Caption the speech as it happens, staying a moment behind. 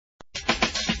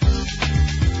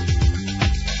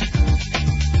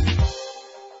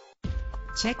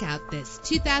Check out this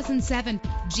 2007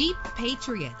 Jeep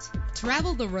Patriot.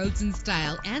 Travel the roads in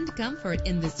style and comfort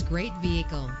in this great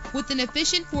vehicle. With an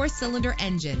efficient 4-cylinder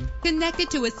engine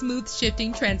connected to a smooth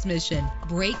shifting transmission.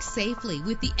 Brake safely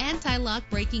with the anti-lock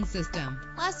braking system.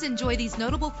 Plus, enjoy these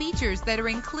notable features that are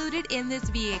included in this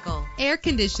vehicle: air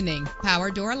conditioning,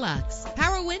 power door locks,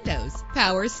 power windows,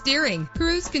 power steering,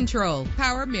 cruise control,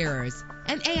 power mirrors,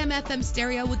 an AM/FM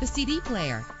stereo with a CD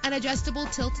player, an adjustable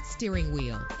tilt steering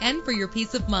wheel. And for your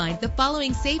peace of mind, the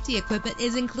following safety equipment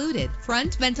is included: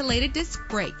 front ventilated disc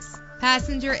brakes,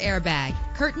 passenger airbag,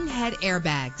 curtain head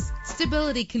airbags,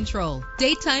 stability control,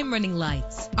 daytime running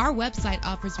lights. Our website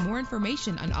offers more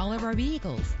information on all of our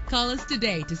vehicles. Call us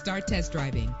today to start test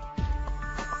driving.